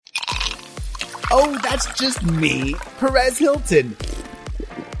Oh, that's just me, Perez Hilton.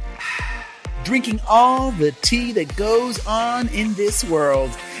 Drinking all the tea that goes on in this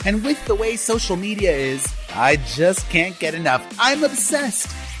world. And with the way social media is, I just can't get enough. I'm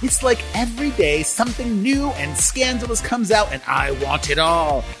obsessed. It's like every day something new and scandalous comes out and I want it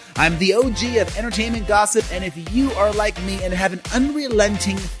all. I'm the OG of entertainment gossip, and if you are like me and have an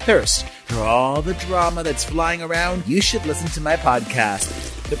unrelenting thirst for all the drama that's flying around, you should listen to my podcast,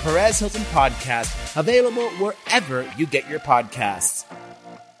 the Perez Hilton Podcast, available wherever you get your podcasts.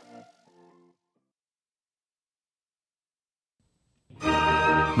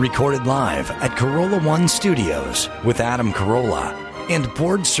 Recorded live at Carolla One Studios with Adam Carolla and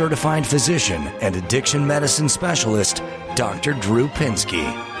board-certified physician and addiction medicine specialist, Dr. Drew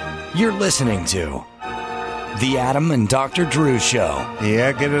Pinsky. You're listening to The Adam and Dr. Drew Show.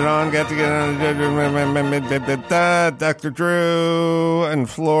 Yeah, get it on. Got to get on. Dr. Drew in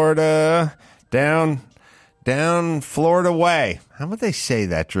Florida. Down Florida way. How would they say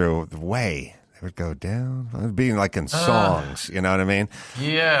that, Drew? The way. They would go down. It would be like in songs. You know what I mean?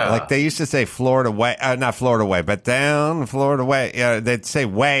 Yeah. Like they used to say Florida way. Not Florida way, but down Florida way. Yeah, they'd say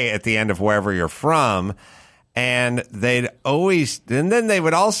way at the end of wherever you're from. And then they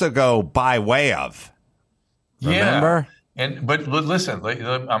would also go by way of. Remember? Yeah. But listen,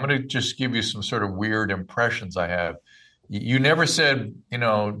 I'm going to just give you some sort of weird impressions I have. You never said,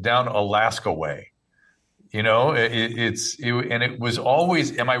 down Alaska way. It was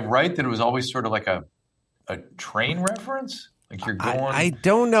always. Am I right that it was always sort of like a train reference? Like you're going. I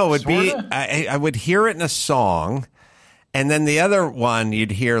don't know. It'd be. I would hear it in a song, and then the other one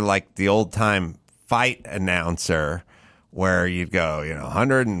you'd hear like the old time fight announcer where you'd go,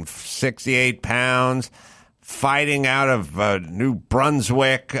 168 pounds, fighting out of New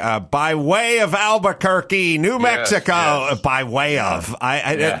Brunswick by way of Albuquerque, New Mexico. Yes. By way of.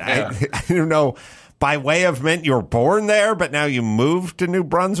 I don't know. By way of meant you were born there, but now you moved to New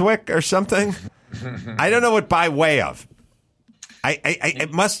Brunswick or something. I don't know what by way of.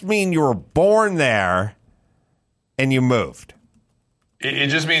 It must mean you were born there and you moved. It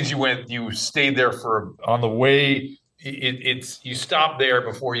just means you stayed there on the way. You stopped there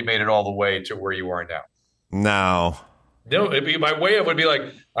before you made it all the way to where you are now. No, it'd be by way of would be like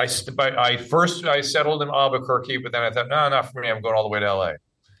I settled in Albuquerque, but then I thought, no, not for me. I'm going all the way to LA.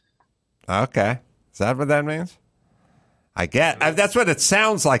 Okay, is that what that means? I get that's what it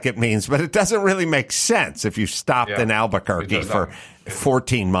sounds like it means, but it doesn't really make sense if you stopped in Albuquerque for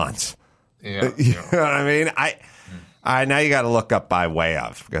 14 months. Yeah, you know what I mean? Now you got to look up by way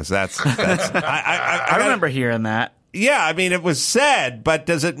of, because that's I remember hearing that. Yeah, I mean, it was said, but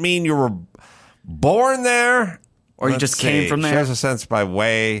does it mean you were born there? Or you just came from there? Shows a sense by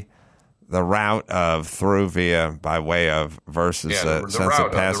way, the route of, through, via, by way of, versus a sense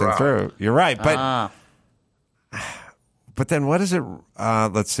of passing through. You're right, but then what is it?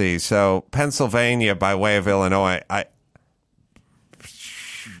 Let's see. So Pennsylvania by way of Illinois, I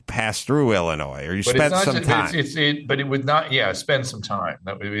pass through Illinois, or you spend some time. But it would not. Yeah, spend some time.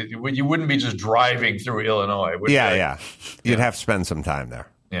 You wouldn't be just driving through Illinois. You'd have to spend some time there.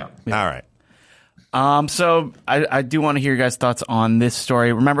 Yeah. All right. So I do want to hear your guys' thoughts on this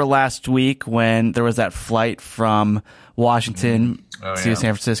story. Remember last week when there was that flight from Washington to San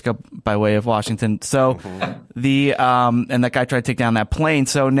Francisco by way of Washington? So and that guy tried to take down that plane.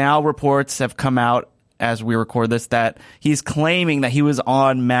 So now reports have come out as we record this that he's claiming that he was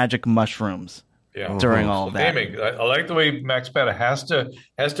on magic mushrooms during all of that. I like the way Max Petta has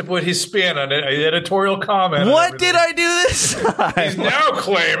to put his spin on it, an editorial comment. What did I do this time? He's now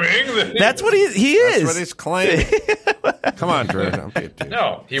claiming that that's what he is. That's what he's claiming. Come on, Drew.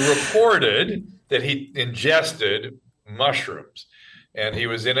 No, he reported that he ingested mushrooms and he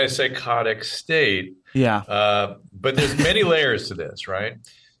was in a psychotic state. Yeah. But there's many layers to this, right?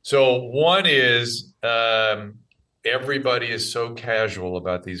 So one is everybody is so casual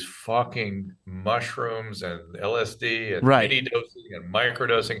about these fucking mushrooms and LSD and mini dosing and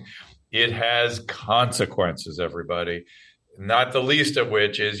microdosing. It has consequences, everybody. Not the least of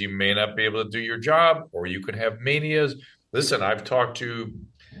which is you may not be able to do your job, or you could have manias. Listen, I've talked to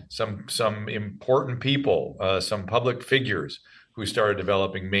some important people, some public figures who started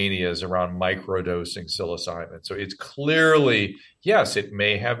developing manias around microdosing psilocybin. So it's clearly, yes, it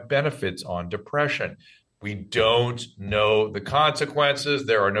may have benefits on depression. We don't know the consequences.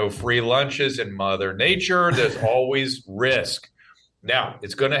 There are no free lunches in Mother Nature. There's always risk. Now,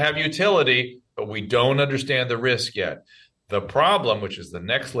 it's going to have utility, but we don't understand the risk yet. The problem, which is the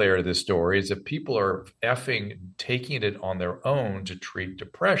next layer of this story, is that people are taking it on their own to treat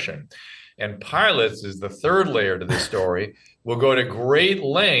depression. And pilots is the third layer to this story, will go to great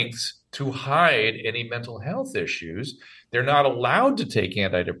lengths to hide any mental health issues. They're not allowed to take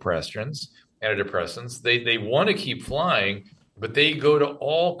antidepressants. They want to keep flying, but they go to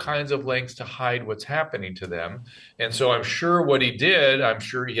all kinds of lengths to hide what's happening to them. And so I'm sure what he did, I'm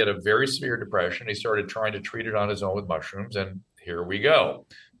sure he had a very severe depression. He started trying to treat it on his own with mushrooms, and here we go.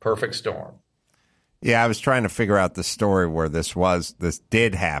 Perfect storm. Yeah, I was trying to figure out the story where this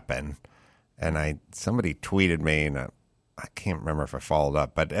did happen, and somebody tweeted me, and I can't remember if I followed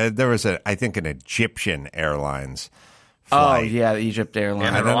up, but there was I think an Egyptian Airlines flight. Oh yeah, the Egypt Airlines.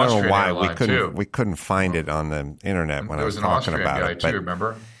 And I don't know why we couldn't find it on the internet when I was talking about it. There was an Austrian guy too.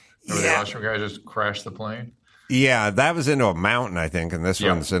 Remember the Austrian guy just crashed the plane? Yeah, that was into a mountain, I think, and this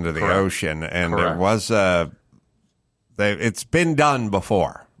one's into the ocean, and Correct. it was it's been done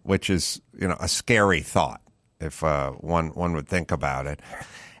before, which is a scary thought if one would think about it.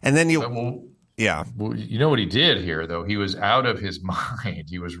 And then yeah. Well, you know what he did here, though? He was out of his mind.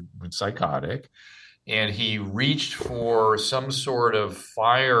 He was psychotic, and he reached for some sort of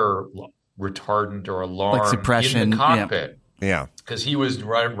fire retardant or alarm like suppression in the cockpit. Yeah. Because he was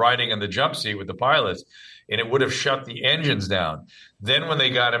riding in the jump seat with the pilots, and it would have shut the engines down. Then when they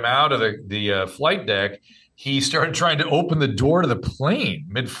got him out of the flight deck, he started trying to open the door to the plane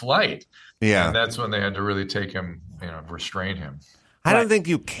mid-flight. Yeah. And that's when they had to really take him, restrain him. I don't think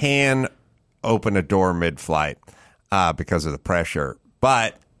you can open a door mid-flight because of the pressure.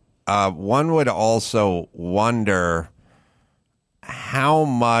 But one would also wonder how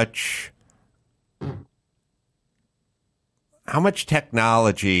much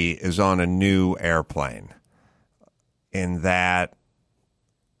technology is on a new airplane. In that,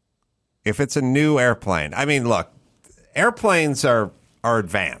 if it's a new airplane, I mean, look, airplanes are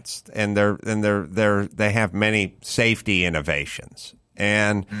advanced, and they have many safety innovations,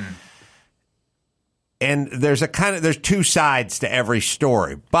 and there's two sides to every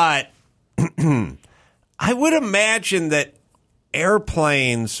story. But I would imagine that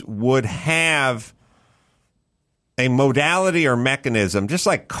airplanes would have a modality or mechanism, just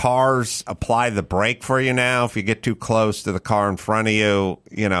like cars apply the brake for you now if you get too close to the car in front of you,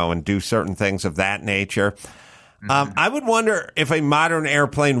 and do certain things of that nature. I would wonder if a modern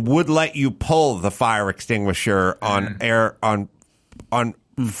airplane would let you pull the fire extinguisher on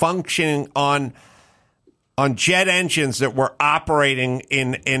functioning on jet engines that were operating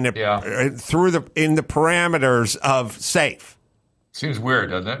in the parameters of safe. Seems weird,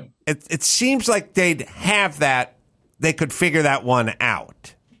 doesn't it? It seems like they'd have that. They could figure that one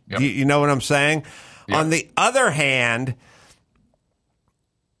out. Yep. You know what I'm saying? Yep. On the other hand,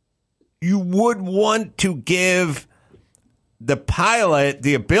 you would want to give the pilot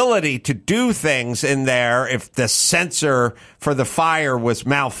the ability to do things in there if the sensor for the fire was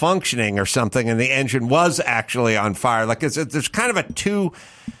malfunctioning or something and the engine was actually on fire. Like there's kind of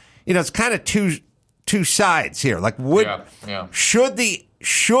it's kind of two sides here. Like should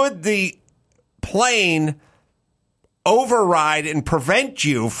the plane override and prevent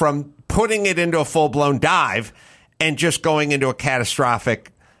you from putting it into a full-blown dive and just going into a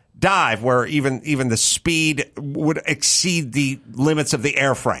catastrophic dive where even the speed would exceed the limits of the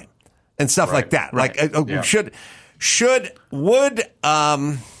airframe and stuff like that. Right.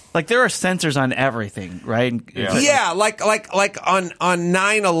 Like there are sensors on everything, right? Yeah, like on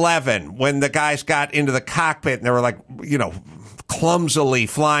 9/11 when the guys got into the cockpit and they were clumsily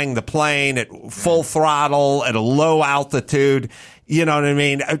flying the plane at full throttle at a low altitude. You know what I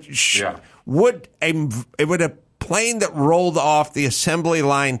mean? Would a plane that rolled off the assembly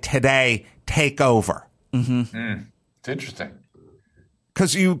line today take over? Mm-hmm. It's interesting.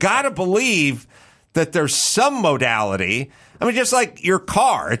 Because you got to believe that there's some modality. I mean, just like your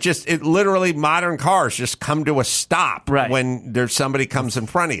car, it literally modern cars just come to a stop when there's somebody comes in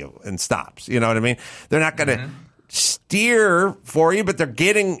front of you and stops. You know what I mean? They're not going to steer for you, but they're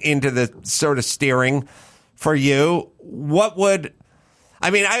getting into the sort of steering for you.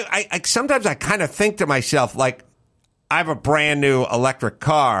 I sometimes I kind of think to myself, like, I have a brand new electric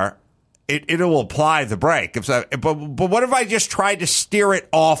car. It will apply the brake. But what if I just tried to steer it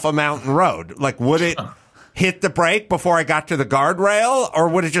off a mountain road? Like, would it hit the brake before I got to the guardrail, or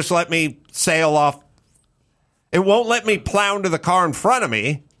would it just let me sail off? It won't let me plow into the car in front of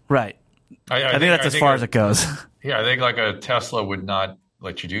me. Right. I think that's as far as it goes. Yeah, I think like a Tesla would not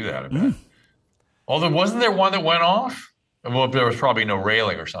let you do that. I bet. Although, wasn't there one that went off? Well, there was probably no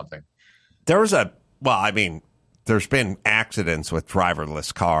railing or something. There's been accidents with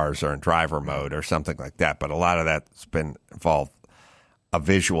driverless cars or in driver mode or something like that, but a lot of that's been involved a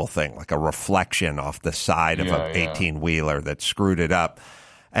visual thing, like a reflection off the side of an 18-wheeler that screwed it up.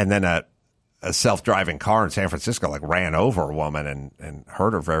 And then a self-driving car in San Francisco like ran over a woman and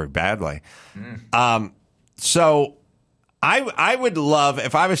hurt her very badly. So I would love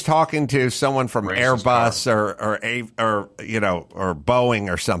if I was talking to someone from Airbus or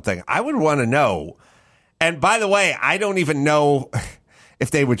Boeing or something. I would want to know. And by the way, I don't even know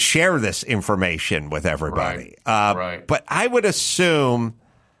if they would share this information with everybody. Right. But I would assume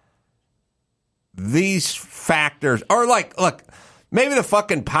these factors, or like, look, maybe the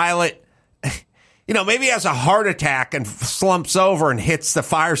fucking pilot, maybe he has a heart attack and slumps over and hits the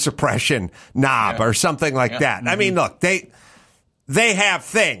fire suppression knob or something like that. Mm-hmm. I mean, look, they have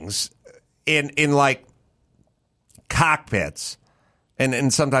things in like cockpits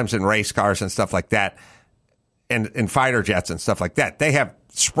and sometimes in race cars and stuff like that, and in fighter jets and stuff like that. They have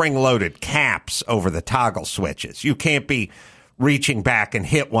spring-loaded caps over the toggle switches. You can't be reaching back and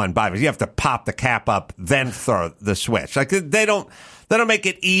hit one by. You have to pop the cap up, then throw the switch. Like they don't make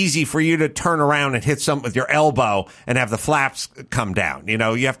it easy for you to turn around and hit something with your elbow and have the flaps come down.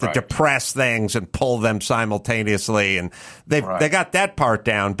 You have to depress things and pull them simultaneously, and they got that part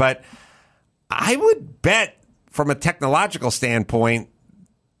down. But I would bet, from a technological standpoint,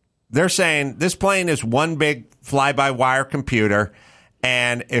 they're saying this plane is one big fly-by-wire computer.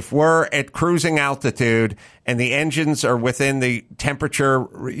 And if we're at cruising altitude and the engines are within the temperature,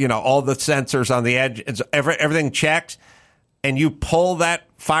 all the sensors on the edge, everything checks, and you pull that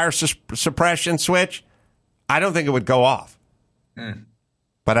fire suppression switch, I don't think it would go off.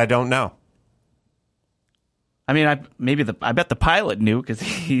 But I don't know. I mean, I bet the pilot knew because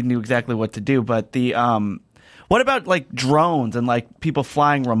he knew exactly what to do. But what about like drones and like people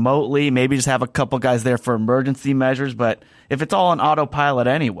flying remotely? Maybe just have a couple guys there for emergency measures. But if it's all on autopilot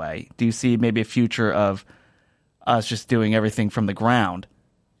anyway, do you see maybe a future of us just doing everything from the ground?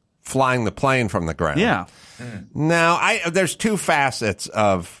 Flying the plane from the ground. Yeah. Now, there's two facets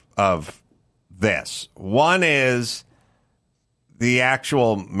of this. One is the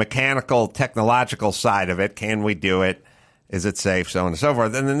actual mechanical, technological side of it. Can we do it? Is it safe? So on and so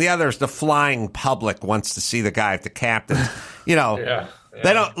forth. And then the other is the flying public wants to see the guy at the captain. They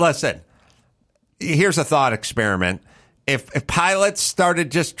don't listen. Here's a thought experiment. If pilots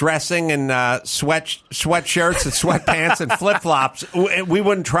started just dressing in sweatshirts and sweatpants and flip-flops, we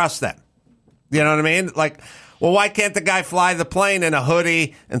wouldn't trust them. You know what I mean? Like, well, why can't the guy fly the plane in a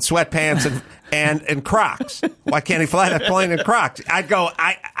hoodie and sweatpants and Crocs? Why can't he fly that plane in Crocs? I'd go,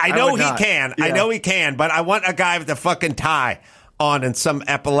 I know he can. Yeah. I know he can, but I want a guy with a fucking tie on and some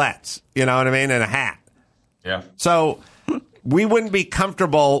epaulettes, you know what I mean, and a hat. Yeah. So we wouldn't be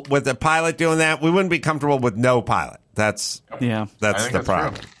comfortable with a pilot doing that. We wouldn't be comfortable with no pilot. That's the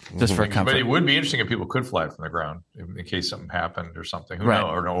problem. True. Just for comfort. But it would be interesting if people could fly from the ground in case something happened or something. Who knows?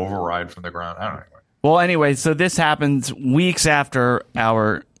 Or an override from the ground. I don't know. Well, anyway, so this happens weeks after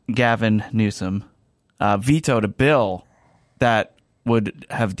our Gavin Newsom vetoed a bill that would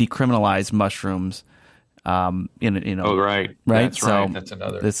have decriminalized mushrooms. Oh, right. Right. That's right. That's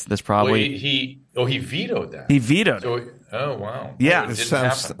another. This probably. Well, he vetoed that. He vetoed it. Oh, wow. Yeah. It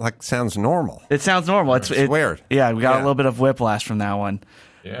sounds normal. It sounds normal. It's weird. Yeah, we got a little bit of whiplash from that one.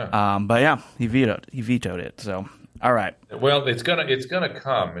 Yeah. But yeah, he vetoed it. So, all right. Well, it's gonna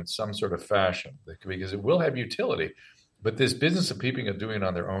come in some sort of fashion because it will have utility. But this business of people doing it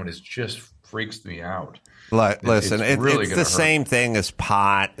on their own just freaks me out. Listen, it's really the same thing as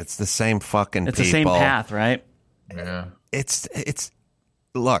pot. It's the same fucking It's people. the same path, right? Yeah. It's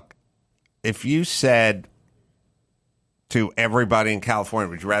look, if you said to everybody in California,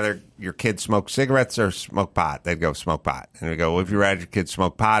 would you rather your kids smoke cigarettes or smoke pot? They'd go smoke pot. And we go, well, if you rather your kids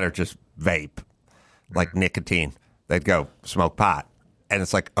smoke pot or just vape, like nicotine, they'd go smoke pot. And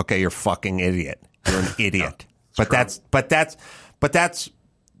it's like, okay, you're a fucking idiot. You're an idiot.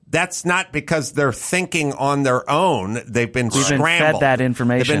 That's not because they're thinking on their own. They've been scrambled. Been fed that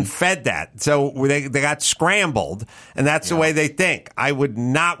information. They've been fed that. So they got scrambled, and that's the way they think. I would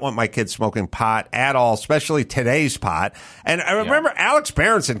not want my kids smoking pot at all, especially today's pot. And I remember Alex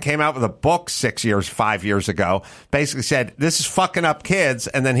Berenson came out with a book 5 years ago, basically said, this is fucking up kids,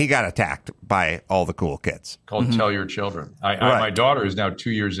 and then he got attacked by all the cool kids. Called Tell Your Children. My daughter is now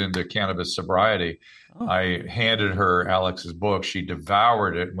 2 years into cannabis sobriety. I handed her Alex's book. She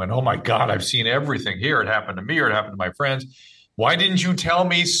devoured it and went, oh, my God, I've seen everything here. It happened to me or it happened to my friends. Why didn't you tell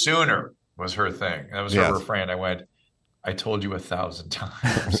me sooner was her thing. That was her refrain. I went, I told you 1,000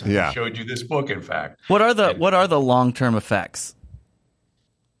 times. I showed you this book, in fact. What are the long-term effects?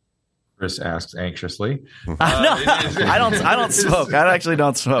 Chris asks anxiously. I don't smoke. I actually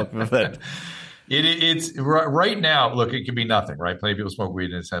don't smoke. But It's right now. Look, it can be nothing, right? Plenty of people smoke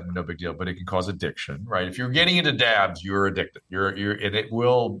weed and it's no big deal, but it can cause addiction, right? If you're getting into dabs, you're addicted. And it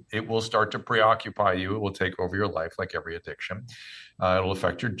will start to preoccupy you. It will take over your life, like every addiction. It'll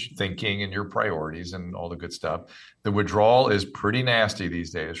affect your thinking and your priorities and all the good stuff. The withdrawal is pretty nasty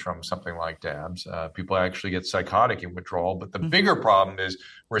these days from something like dabs. People actually get psychotic in withdrawal, but the bigger problem is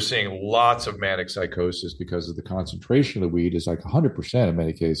we're seeing lots of manic psychosis because of the concentration of the weed is like 100% in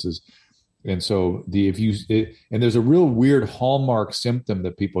many cases. And so and there's a real weird hallmark symptom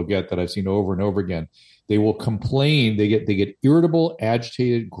that people get that I've seen over and over again. They will complain. They get irritable,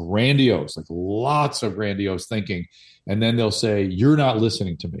 agitated, grandiose, like lots of grandiose thinking. And then they'll say, "You're not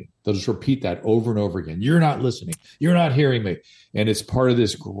listening to me." They'll just repeat that over and over again. "You're not listening. You're not hearing me." And it's part of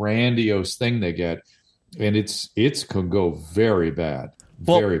this grandiose thing they get. And it can go very bad,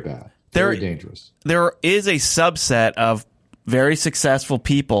 very bad, very dangerous. There is a subset of very successful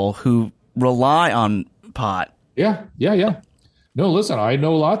people who rely on pot. Yeah. No, listen, I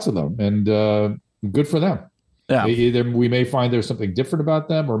know lots of them, and good for them. Yeah. Either we may find there's something different about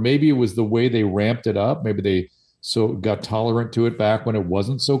them, or maybe it was the way they ramped it up. Maybe they got tolerant to it back when it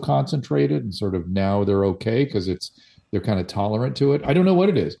wasn't so concentrated, and sort of now they're okay because they're kind of tolerant to it. I don't know what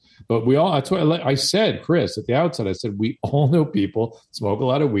it is, but that's why I said, Chris, at the outset, I said, we all know people smoke a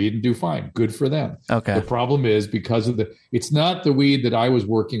lot of weed and do fine. Good for them. Okay. The problem is because it's not the weed that I was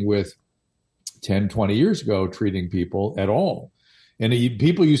working with 10, 20 years ago, treating people at all. And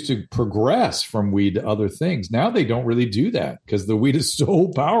people used to progress from weed to other things. Now they don't really do that because the weed is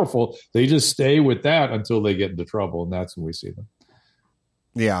so powerful. They just stay with that until they get into trouble. And that's when we see them.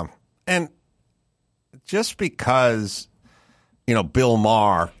 Yeah. And just because, Bill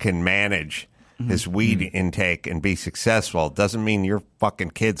Maher can manage his weed intake and be successful doesn't mean your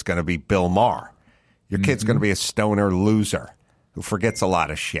fucking kid's going to be Bill Maher. Your kid's going to be a stoner loser who forgets a lot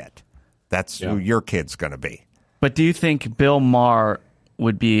of shit. That's who your kid's going to be. But do you think Bill Maher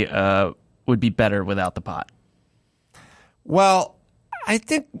would be better without the pot? Well, I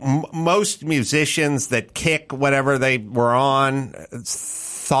think most musicians that kick whatever they were on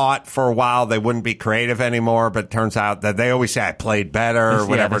thought for a while they wouldn't be creative anymore, but it turns out that they always say I played better or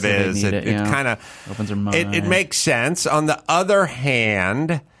whatever it is. It kind of opens their mind. It makes sense. On the other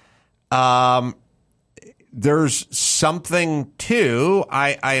hand, there's something too,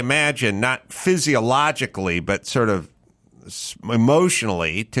 I imagine, not physiologically, but sort of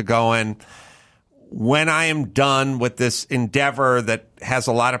emotionally, to going, when I am done with this endeavor that has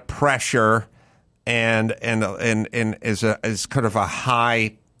a lot of pressure and is kind of a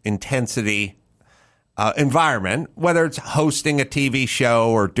high intensity environment, whether it's hosting a TV show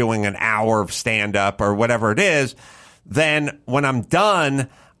or doing an hour of stand up or whatever it is, then when I'm done,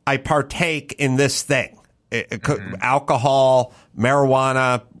 I partake in this thing. Alcohol,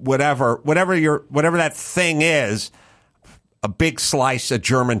 marijuana, whatever that thing is, a big slice of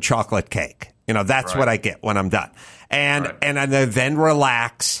German chocolate cake. That's what I get when I'm done. And I then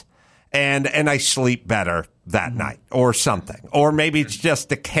relax and I sleep better that night or something. Or maybe it's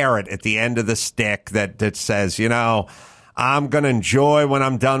just a carrot at the end of the stick that says, I'm going to enjoy when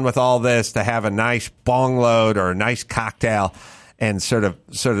I'm done with all this to have a nice bong load or a nice cocktail. And sort of,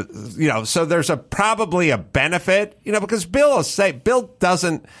 so there's probably a benefit, because Bill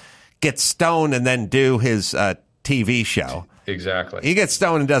doesn't get stoned and then do his TV show. Exactly. He gets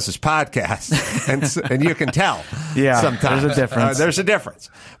stoned and does his podcast, and you can tell. Yeah, sometimes there's a difference. There's a difference,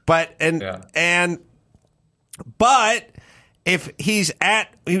 but if he's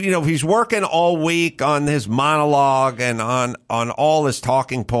if he's working all week on his monologue and on all his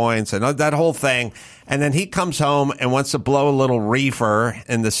talking points and that whole thing, and then he comes home and wants to blow a little reefer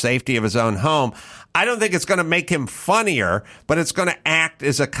in the safety of his own home, I don't think it's going to make him funnier, but it's going to act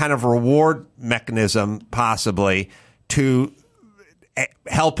as a kind of reward mechanism, possibly, to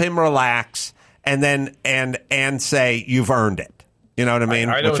help him relax and then and say, you've earned it. You know what I mean?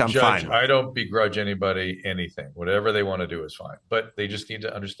 Which I'm fine with. I don't begrudge anybody anything. Whatever they want to do is fine. But they just need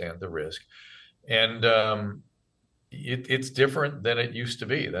to understand the risk. And it's different than it used to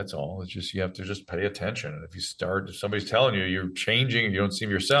be. That's all. It's just you have to just pay attention. And if somebody's telling you you're changing and you don't seem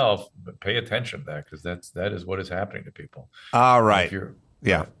yourself, but pay attention to that because that is what is happening to people. All right.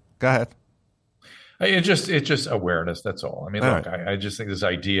 Yeah. Go ahead. It's just awareness. That's all. I mean, look, I just think this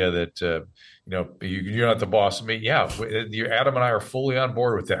idea that you're not the boss of me. Yeah, Adam and I are fully on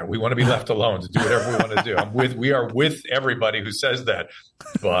board with that. We want to be left alone to do whatever we want to do. We are with everybody who says that,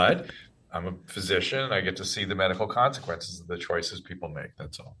 but I'm a physician. I get to see the medical consequences of the choices people make.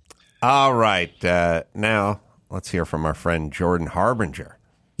 That's all. All right. Now let's hear from our friend Jordan Harbinger.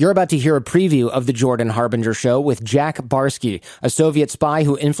 You're about to hear a preview of The Jordan Harbinger Show with Jack Barsky, a Soviet spy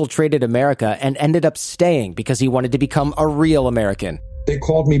who infiltrated America and ended up staying because he wanted to become a real American. They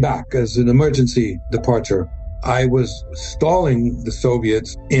called me back as an emergency departure. I was stalling the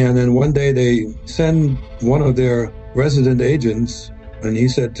Soviets, and then one day they send one of their resident agents, and he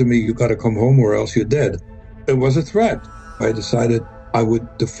said to me, "You got to come home or else you're dead." It was a threat. I decided I would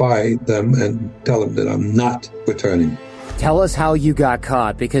defy them and tell them that I'm not returning. Tell us how you got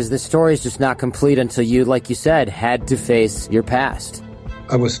caught, because the story is just not complete until you, like you said, had to face your past.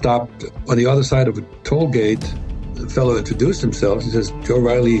 I was stopped on the other side of a toll gate. The fellow introduced himself. He says, "Joe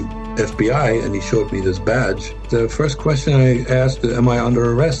Riley, FBI," and he showed me this badge. The first question I asked, "Am I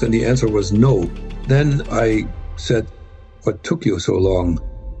under arrest?" And the answer was no. Then I said, "What took you so long?"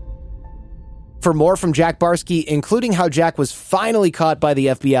 For more from Jack Barsky, including how Jack was finally caught by the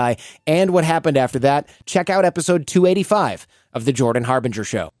FBI and what happened after that, check out episode 285 of The Jordan Harbinger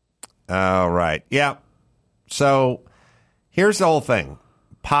Show. All right. Yeah. So here's the whole thing.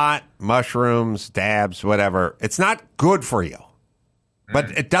 Pot, mushrooms, dabs, whatever. It's not good for you. But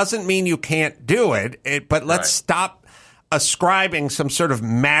it doesn't mean you can't do it. But let's stop ascribing some sort of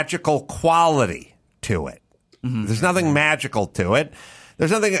magical quality to it. Mm-hmm. There's nothing magical to it.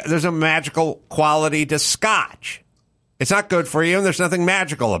 There's a magical quality to scotch. It's not good for you, and there's nothing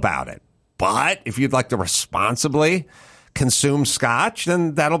magical about it. But if you'd like to responsibly consume scotch,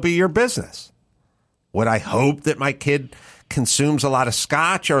 then that'll be your business. Would I hope that my kid consumes a lot of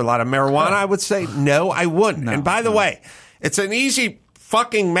scotch or a lot of marijuana? I would say no, I wouldn't. And by the way, it's an easy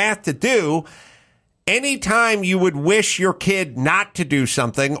fucking math to do. Anytime you would wish your kid not to do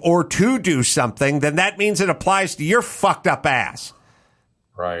something or to do something, then that means it applies to your fucked up ass.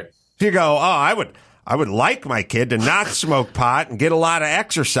 Right. You go, I would like my kid to not smoke pot and get a lot of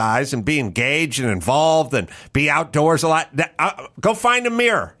exercise and be engaged and involved and be outdoors a lot. Go find a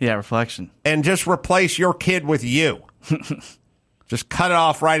mirror. Yeah, reflection. And just replace your kid with you. Just cut it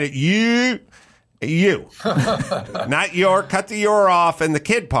off right at you. Not your, cut the your off and the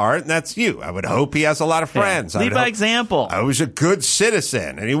kid part, and that's you. I would hope he has a lot of friends. Lead by example. I was a good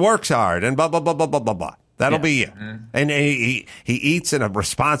citizen, and he works hard, and blah, blah, blah, blah, blah, blah, blah. That'll be you. Mm-hmm. And he eats in a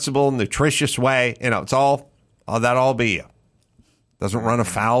responsible, nutritious way. You know, that'll all be you. Doesn't run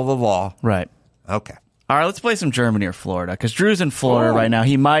afoul of the law. Right. Okay. All right, let's play some Germany or Florida, because Drew's in Florida right now.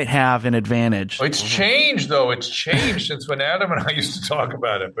 He might have an advantage. It's changed, though. It's changed since when Adam and I used to talk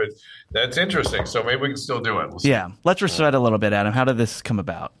about it. But that's interesting. So maybe we can still do it. Let's recite a little bit, Adam. How did this come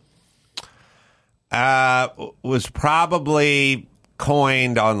about? Was probably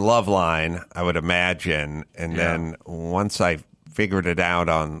coined on Loveline, I would imagine. And then once I figured it out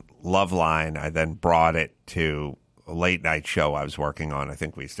on Loveline, I then brought it to a late night show I was working on. I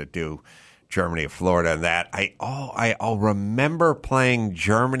think we used to do Germany or Florida, and that I'll remember playing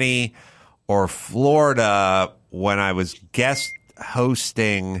Germany or Florida when I was guest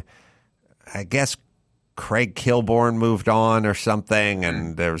hosting. I guess Craig Kilborn moved on or something,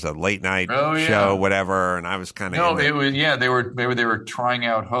 and there was a late night show, whatever, and I was kind of they were trying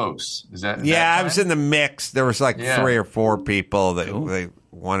out hosts. Is that I was in the mix. There was like 3 or 4 people that they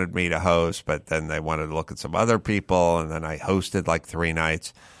wanted me to host, but then they wanted to look at some other people, and then I hosted like 3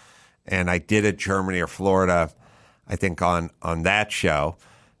 nights. And I did it Germany or Florida, I think, on that show.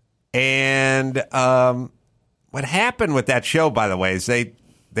 And what happened with that show, by the way, is they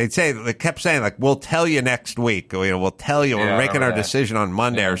kept saying, like, we'll tell you next week. We'll tell you. We're making our decision on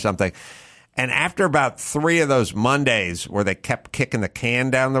Monday or something. And after about 3 of those Mondays where they kept kicking the can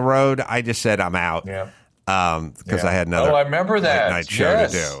down the road, I just said I'm out. Yeah. Because I had another I remember that. night show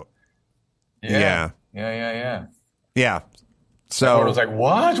to do. Yeah. So I was like,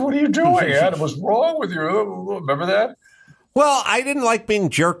 what? What are you doing, Adam? What's wrong with you? Remember that? Well, I didn't like being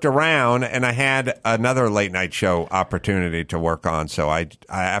jerked around, and I had another late night show opportunity to work on. So I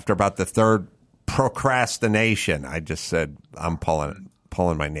after about the 3rd procrastination, I just said, I'm pulling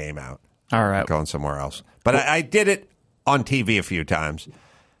my name out. All right. Going somewhere else. But I did it on TV a few times,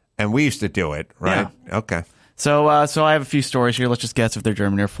 and we used to do it, right? Yeah. Okay. So I have a few stories here. Let's just guess if they're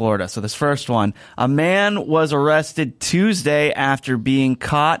Germany or Florida. So this first one, a man was arrested Tuesday after being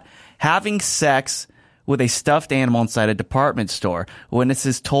caught having sex with a stuffed animal inside a department store.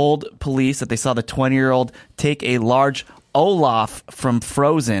 Witnesses told police that they saw the 20-year-old take a large Olaf from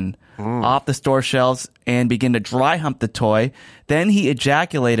Frozen off the store shelves and begin to dry hump the toy. Then he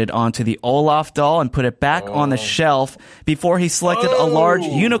ejaculated onto the Olaf doll and put it back on the shelf before he selected a large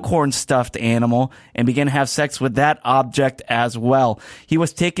unicorn stuffed animal and began to have sex with that object as well. He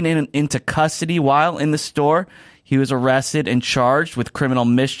was taken into custody while in the store. He was arrested and charged with criminal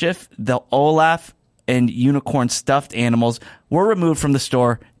mischief. The Olaf and unicorn stuffed animals were removed from the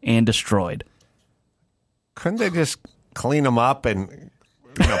store and destroyed. Couldn't they just clean them up and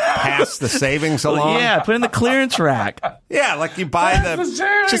pass the savings along? Yeah, put in the clearance rack. Yeah, like you buy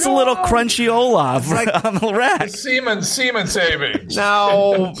just a little crunchy Olaf on the rack. Semen savings.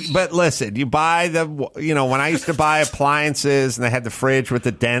 No, but listen, you buy when I used to buy appliances and they had the fridge with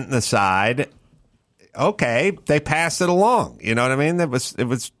the dent in the side. Okay, they passed it along. You know what I mean? It was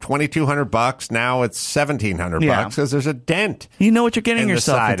 $2,200. Now it's $1,700 because there's a dent. You know what you're getting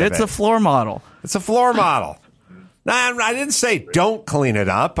yourself into. It's a floor model. It's a floor model. No, I didn't say don't clean it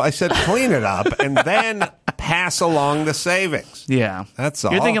up. I said clean it up and then pass along the savings. Yeah, that's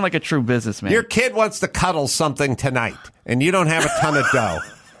all. You're thinking like a true businessman. Your kid wants to cuddle something tonight, and you don't have a ton of dough.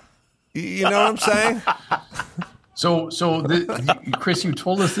 You know what I'm saying? So, Chris, you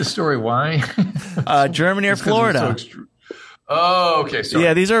told us this story. Why? Germany or Florida? Oh, okay. Sorry.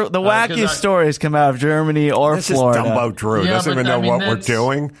 Yeah, these are the wackiest stories come out of Germany or Florida. This is Dumbo Drew. Doesn't even know what we're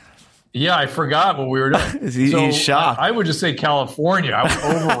doing. Yeah, I forgot what we were doing. He's shocked. I would just say California. I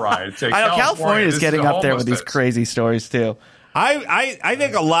would override. Say I know California is getting up there with these crazy stories too. I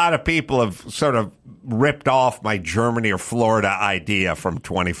think a lot of people have sort of ripped off my Germany or Florida idea from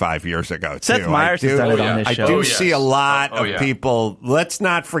 25 years ago, too. Seth Meyers has done it on this show. I do see a lot of people. Let's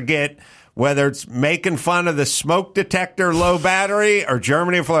not forget whether it's making fun of the smoke detector low battery or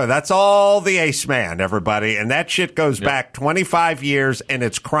Germany or Florida. That's all the Ace Man, everybody. And that shit goes back 25 years, and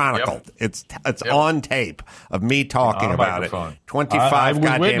it's chronicled. It's on tape of me talking about it 25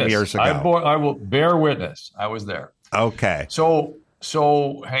 goddamn years ago. I will bear witness. I was there. Okay. So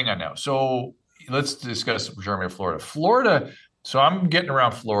hang on now. So let's discuss Germany or Florida. Florida. So I'm getting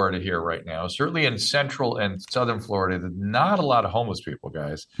around Florida here right now. Certainly in central and southern Florida, there's not a lot of homeless people,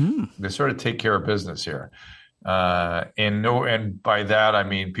 guys. They sort of take care of business here. And by that, I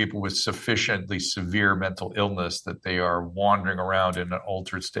mean people with sufficiently severe mental illness that they are wandering around in an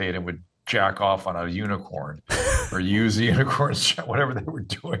altered state and would jack off on a unicorn or use the unicorn's whatever they were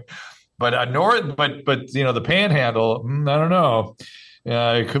doing. But the Panhandle, I don't know.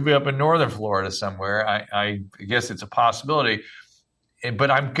 It could be up in northern Florida somewhere. I guess it's a possibility.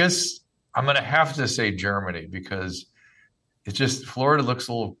 But I'm going to have to say Germany because it's just Florida looks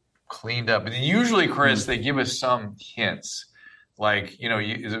a little cleaned up. And usually, Chris, they give us some hints, like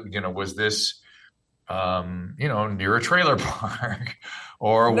was this near a trailer park,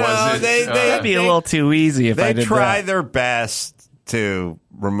 or was it? That'd be a little too easy if I did that. They try their best to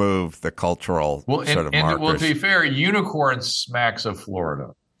remove the cultural sort of markers. Well, to be fair, unicorn smacks of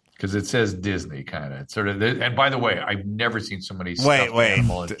Florida because it says Disney kind of sort of. And by the way, I've never seen so many.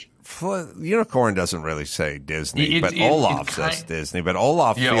 Unicorn doesn't really say Disney, but Olaf says Disney. But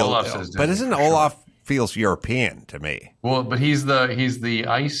Olaf says Disney. But isn't Olaf feels European to me? Well, but he's the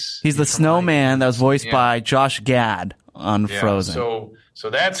ice. He's the snowman that was voiced by Josh Gad on Frozen. So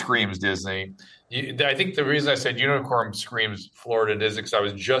that screams Disney. I think the reason I said unicorn screams Florida and Disney because I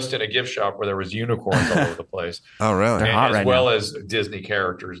was just in a gift shop where there was unicorns all over the place. Oh, really? As well as Disney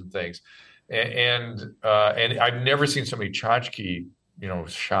characters and things. And I've never seen so many tchotchke,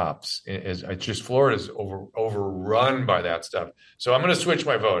 shops. It's just Florida's overrun by that stuff. So I'm going to switch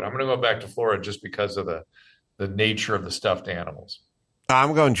my vote. I'm going to go back to Florida just because of the nature of the stuffed animals.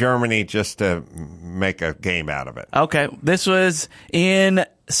 I'm going Germany just to make a game out of it. Okay. This was in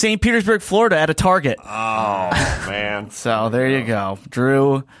St. Petersburg, Florida at a Target. Oh, man. So there you go.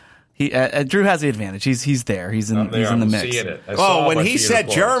 Drew Drew has the advantage. He's there. He's in the mix. Oh, when he said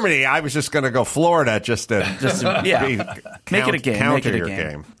Germany, I was just going to go Florida just to make it a game. Counter your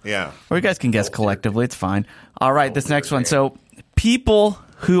game. Yeah. Or you guys can guess collectively. It's fine. All right, this next one. So people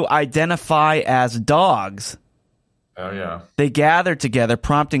who identify as dogs. Oh, yeah. They gathered together,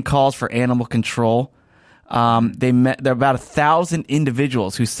 prompting calls for animal control. There are about 1,000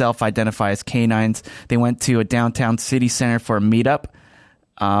 individuals who self-identify as canines. They went to a downtown city center for a meetup.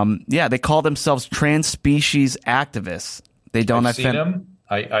 They call themselves trans-species activists. They don't. I've seen them.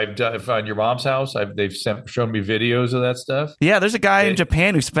 I've done your mom's house. They've shown me videos of that stuff. Yeah, there's a guy in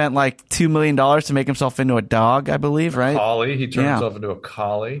Japan who spent like $2 million to make himself into a dog, I believe, right? Collie. He turned himself into a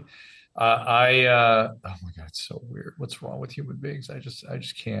collie. Oh my God, it's so weird. What's wrong with human beings? I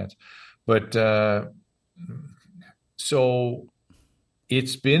just can't. But so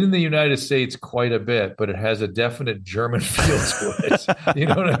it's been in the United States quite a bit, but it has a definite German feel to it. You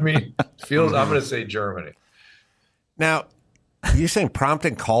know what I mean? I'm going to say Germany. Now, you're saying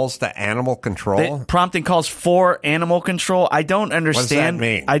prompting calls to animal control? Prompting calls for animal control. I don't understand. What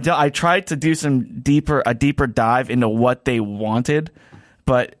does that mean? I tried to do a deeper dive into what they wanted,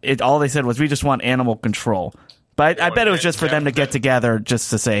 but all they said was, we just want animal control. But I bet it was just for them to get together, just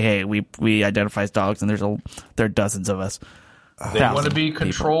to say, "Hey, we identify as dogs, and there are dozens of us." They want to be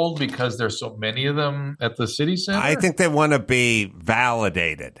controlled because there's so many of them at the city center? I think they want to be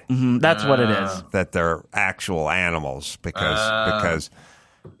validated. Mm-hmm. That's what it is. That they're actual animals because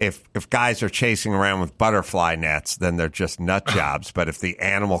if guys are chasing around with butterfly nets, then they're just nut jobs. But if the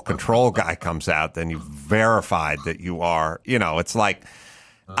animal control guy comes out, then you've verified that you are, it's like,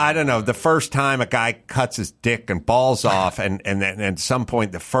 I don't know, the first time a guy cuts his dick and balls off, and then at some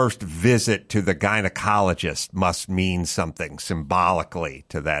point the first visit to the gynecologist must mean something symbolically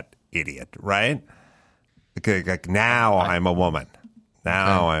to that idiot, right? Because like, now I'm a woman.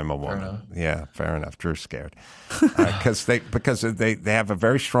 Now I'm a woman. Yeah, fair enough. Drew's scared because they have a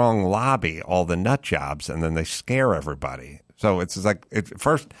very strong lobby, all the nut jobs, and then they scare everybody. So it's like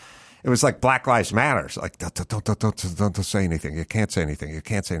first. It was like Black Lives Matter. Like, don't say anything. You can't say anything. You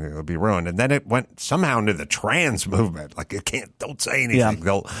can't say anything. It'll be ruined. And then it went somehow into the trans movement. Like, don't say anything.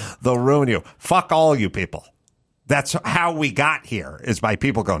 Yeah. They'll ruin you. Fuck all you people. That's how we got here, is by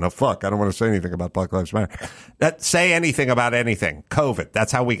people going, no, fuck, I don't want to say anything about Black Lives Matter. Say anything about anything. COVID.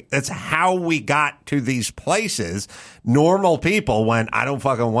 That's how we got to these places. Normal people went, I don't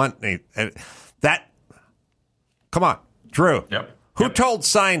fucking want any. Come on, Drew. Yep. Who told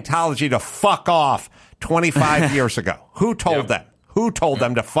Scientology to fuck off 25 years ago? Who told them? Who told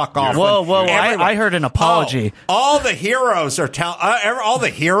them to fuck off? Whoa! I heard an apology. All the heroes are all the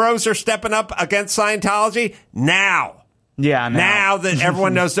heroes are stepping up against Scientology now. Yeah, now that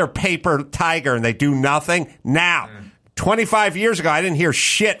everyone knows they're paper tiger and they do nothing. Now, 25 years ago, I didn't hear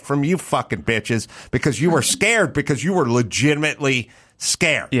shit from you fucking bitches because you were scared, because you were legitimately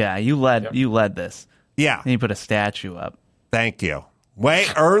scared. Yeah, you led this. Yeah, and you put a statue up. Thank you.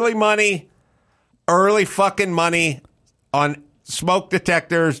 Early fucking money on smoke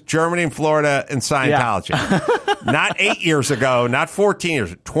detectors, Germany and Florida, and Scientology. Yeah. Not 8 years ago, not 14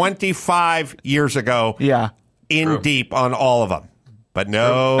 years, 25 years ago. Yeah. Deep on all of them. But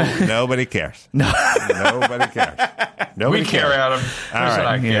nobody cares. No. Nobody cares. Nobody we care, Adam. All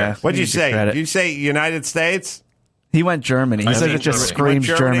right. Yeah. What'd you say? Did you say United States? He went Germany. He said it just screams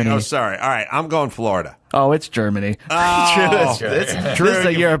Germany. Oh, sorry. All right. I'm going Florida. Oh, it's Germany. Oh, this is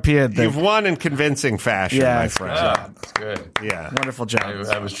a European thing. You've won in convincing fashion, my friend. That's good. Yeah. Wonderful job.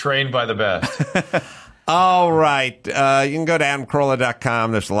 I was trained by the best. All right. You can go to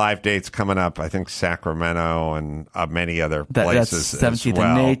AdamCarolla.com. There's live dates coming up. I think Sacramento and many other places. That's 17th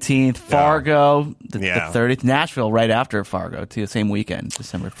and 18th. Fargo, the 30th. Nashville right after Fargo, too. Same weekend,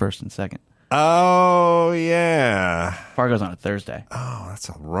 December 1st and 2nd. Oh, yeah. Fargo's on a Thursday. Oh, that's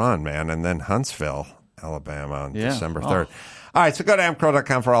a run, man. And then Huntsville, Alabama on December 3rd. All right, so go to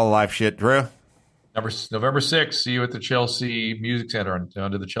AdamCarolla.com for all the live shit. Drew? November 6th, see you at the Chelsea Music Center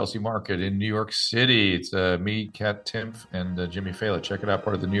under the Chelsea Market in New York City. It's me, Kat Timpf, and Jimmy Fallon. Check it out,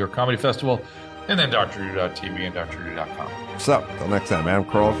 part of the New York Comedy Festival. And then DrDrew.tv and DrDrew.com. So, till next time, Adam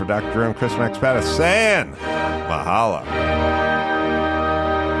Carolla for Dr. Drew and Chris Max Pattis saying mahalo.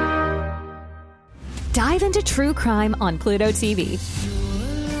 Dive into true crime on Pluto TV.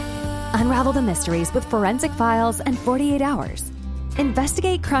 Unravel the mysteries with Forensic Files and 48 Hours.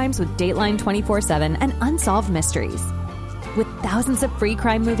 Investigate crimes with Dateline 24/7 and Unsolved Mysteries. With thousands of free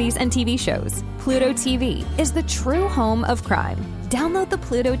crime movies and TV shows, Pluto TV is the true home of crime. Download the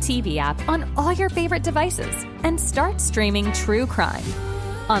Pluto TV app on all your favorite devices and start streaming true crime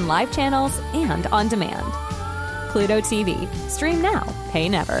on live channels and on demand. Pluto TV. Stream now, pay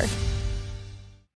never.